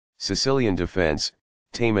Sicilian defense,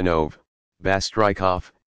 Taimanov,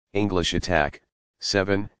 Bastrikov, English attack,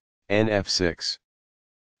 7, nf6.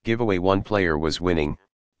 Giveaway. One player was winning,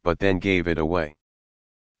 but then gave it away.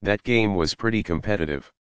 That game was pretty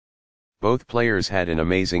competitive. Both players had an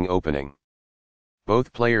amazing opening.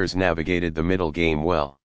 Both players navigated the middle game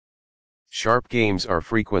well. Sharp games are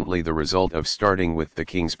frequently the result of starting with the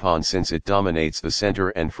king's pawn, since it dominates the center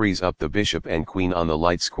and frees up the bishop and queen on the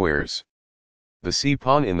light squares. The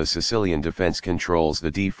c-pawn in the Sicilian defense controls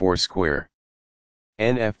the d4 square.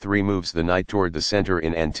 Nf3 moves the knight toward the center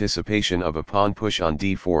in anticipation of a pawn push on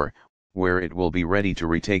d4, where it will be ready to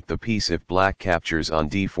retake the piece if black captures on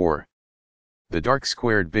d4. The dark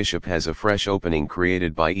squared bishop has a fresh opening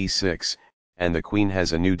created by e6, and the queen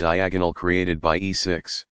has a new diagonal created by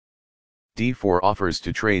e6. d4 offers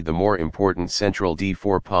to trade the more important central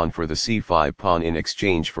d4 pawn for the c5 pawn in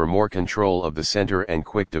exchange for more control of the center and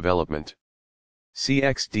quick development.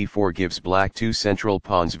 Cx d4 gives black 2 central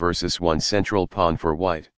pawns versus 1 central pawn for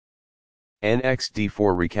white. Nx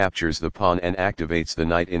d4 recaptures the pawn and activates the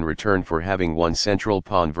knight in return for having 1 central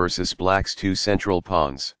pawn versus black's 2 central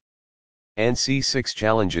pawns. Nc6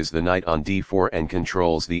 challenges the knight on d4 and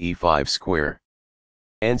controls the e5 square.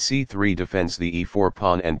 Nc3 defends the e4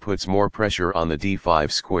 pawn and puts more pressure on the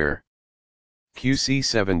d5 square.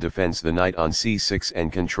 Qc7 defends the knight on c6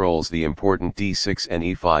 and controls the important d6 and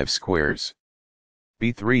e5 squares.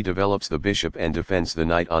 b3 develops the bishop and defends the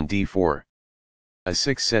knight on d4.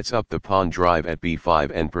 a6 sets up the pawn drive at b5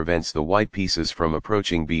 and prevents the white pieces from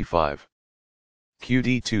approaching b5.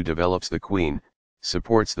 qd2 develops the queen,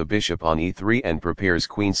 supports the bishop on e3 and prepares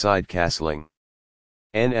queenside castling.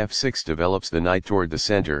 Nf6 develops the knight toward the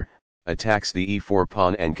center, attacks the e4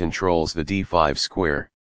 pawn and controls the d5 square.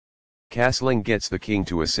 Castling gets the king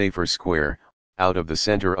to a safer square, out of the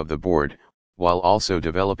center of the board, while also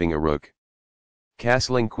developing a rook.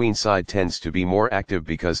 Castling queenside tends to be more active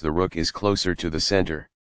because the rook is closer to the center.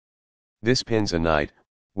 This pins a knight,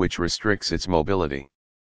 which restricts its mobility.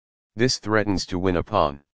 This threatens to win a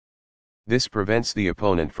pawn. This prevents the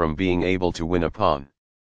opponent from being able to win a pawn.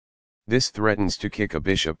 This threatens to kick a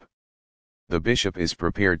bishop. The bishop is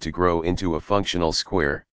prepared to grow into a functional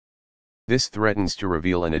square. This threatens to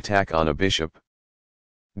reveal an attack on a bishop.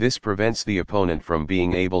 This prevents the opponent from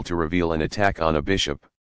being able to reveal an attack on a bishop.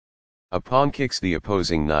 A pawn kicks the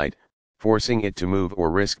opposing knight, forcing it to move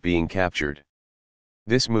or risk being captured.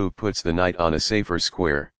 This move puts the knight on a safer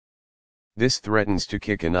square. This threatens to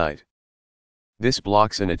kick a knight. This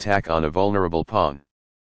blocks an attack on a vulnerable pawn.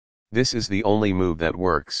 This is the only move that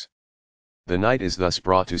works. The knight is thus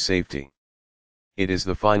brought to safety. It is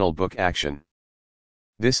the final book action.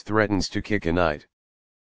 This threatens to kick a knight.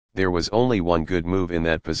 There was only one good move in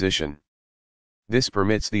that position. This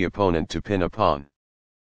permits the opponent to pin a pawn.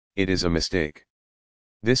 It is a mistake.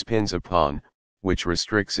 This pins a pawn, which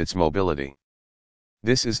restricts its mobility.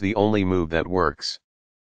 This is the only move that works.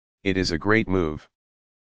 It is a great move.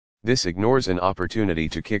 This ignores an opportunity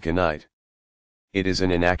to kick a knight. It is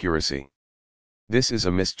an inaccuracy. This is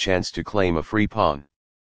a missed chance to claim a free pawn.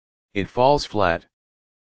 It falls flat.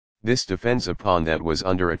 This defends a pawn that was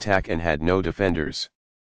under attack and had no defenders.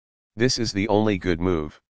 This is the only good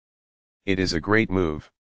move. It is a great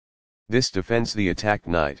move. This defends the attacked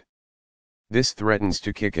knight. This threatens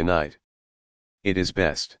to kick a knight. It is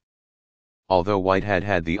best. Although white had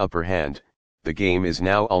had the upper hand, the game is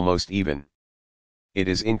now almost even. It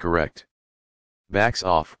is incorrect. Backs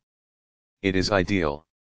off. It is ideal.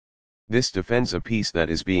 This defends a piece that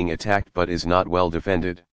is being attacked but is not well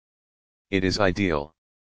defended. It is ideal.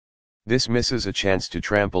 This misses a chance to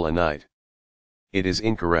trample a knight. It is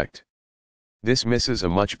incorrect. This misses a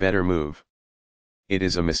much better move. It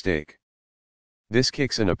is a mistake. This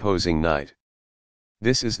kicks an opposing knight.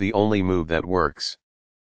 This is the only move that works.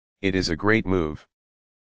 It is a great move.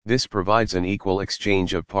 This provides an equal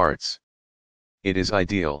exchange of parts. It is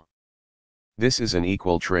ideal. This is an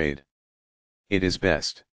equal trade. It is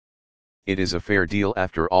best. It is a fair deal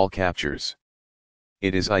after all captures.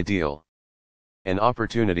 It is ideal. An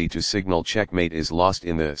opportunity to signal checkmate is lost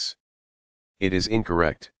in this. It is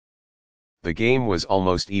incorrect. The game was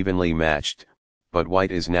almost evenly matched, but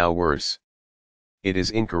white is now worse. It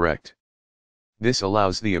is incorrect. This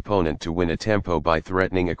allows the opponent to win a tempo by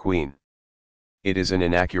threatening a queen. It is an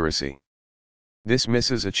inaccuracy. This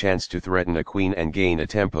misses a chance to threaten a queen and gain a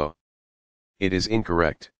tempo. It is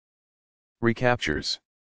incorrect. Recaptures.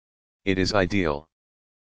 It is ideal.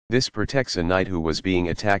 This protects a knight who was being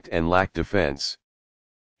attacked and lacked defense.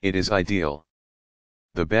 It is ideal.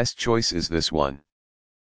 The best choice is this one.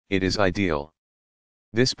 It is ideal.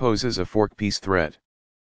 This poses a fork piece threat.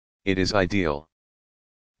 It is ideal.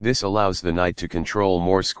 This allows the knight to control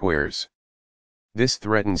more squares. This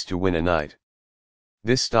threatens to win a knight.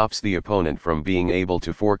 This stops the opponent from being able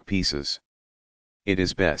to fork pieces. It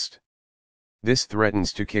is best. This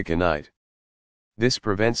threatens to kick a knight. This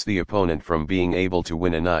prevents the opponent from being able to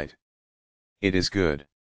win a knight. It is good.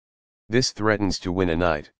 This threatens to win a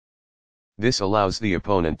knight. This allows the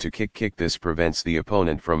opponent to kick. This prevents the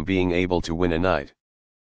opponent from being able to win a knight.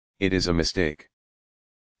 It is a mistake.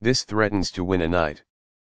 This threatens to win a knight.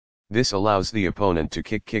 This allows the opponent to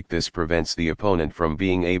kick. This prevents the opponent from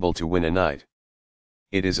being able to win a knight.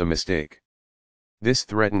 It is a mistake. This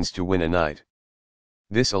threatens to win a knight.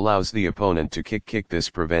 This allows the opponent to kick. This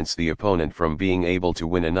prevents the opponent from being able to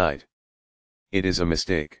win a knight. It is a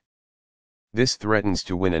mistake. This threatens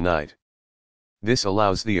to win a knight. This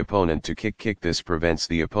allows the opponent to kick. This prevents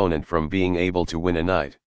the opponent from being able to win a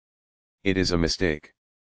knight. It is a mistake.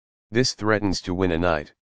 This threatens to win a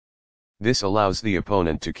knight. This allows the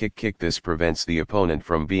opponent to kick. This prevents the opponent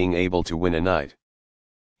from being able to win a knight.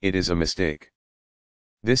 It is a mistake.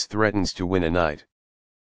 This threatens to win a knight.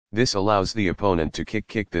 This allows the opponent to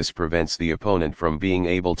kick. This prevents the opponent from being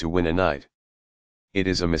able to win a knight. It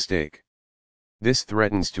is a mistake. This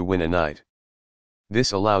threatens to win a knight.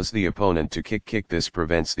 This allows the opponent to kick. This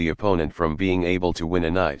prevents the opponent from being able to win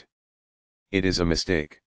a knight. It is a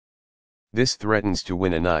mistake. This threatens to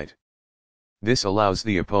win a knight. This allows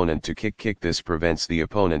the opponent to kick. This prevents the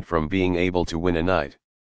opponent from being able to win a knight.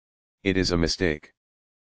 It is a mistake.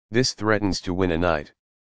 This threatens to win a knight.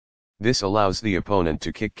 This allows the opponent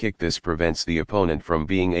to kick. This prevents the opponent from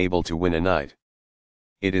being able to win a knight.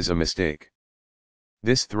 It is a mistake.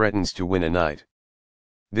 This threatens to win a knight.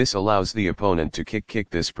 This allows the opponent to kick.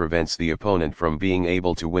 This prevents the opponent from being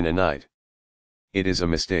able to win a knight. It is a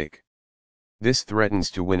mistake. This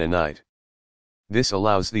threatens to win a knight. This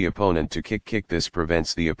allows the opponent to kick. This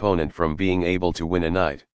prevents the opponent from being able to win a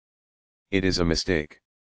knight. It is a mistake.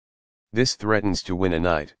 This threatens to win a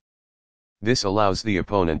knight. This allows the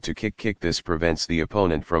opponent to kick. This prevents the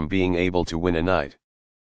opponent from being able to win a knight.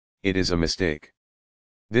 It is a mistake.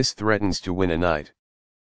 This threatens to win a knight.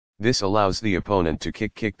 This allows the opponent to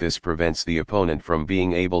kick. This prevents the opponent from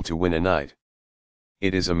being able to win a knight.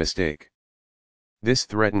 It is a mistake. This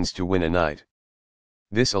threatens to win a knight.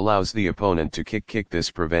 This allows the opponent to kick.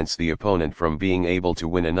 This prevents the opponent from being able to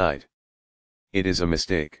win a knight. It is a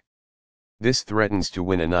mistake. This threatens to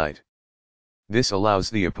win a knight. This allows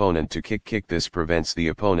the opponent to kick. This prevents the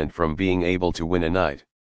opponent from being able to win a knight.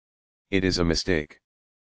 It is a mistake.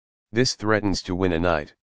 This threatens to win a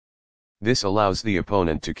knight. This allows the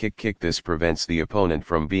opponent to kick. This prevents the opponent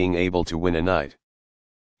from being able to win a knight.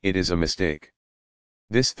 It is a mistake.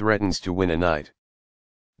 This threatens to win a knight.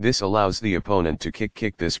 This allows the opponent to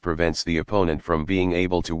kick. This prevents the opponent from being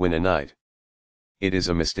able to win a knight. It is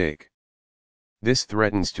a mistake. This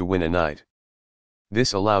threatens to win a knight.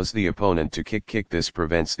 This allows the opponent to kick. This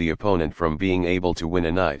prevents the opponent from being able to win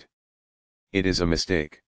a knight. It is a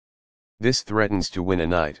mistake. This threatens to win a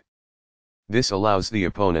knight. This allows the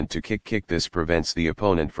opponent to kick. This prevents the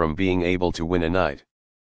opponent from being able to win a knight.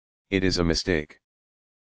 It is a mistake.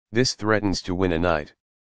 This threatens to win a knight.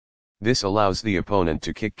 This allows the opponent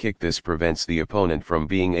to kick. This prevents the opponent from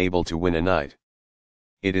being able to win a knight.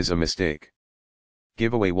 It is a mistake.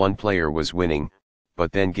 Giveaway. One player was winning,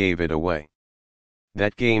 but then gave it away.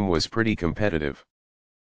 That game was pretty competitive.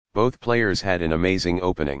 Both players had an amazing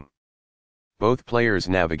opening. Both players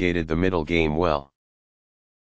navigated the middle game well.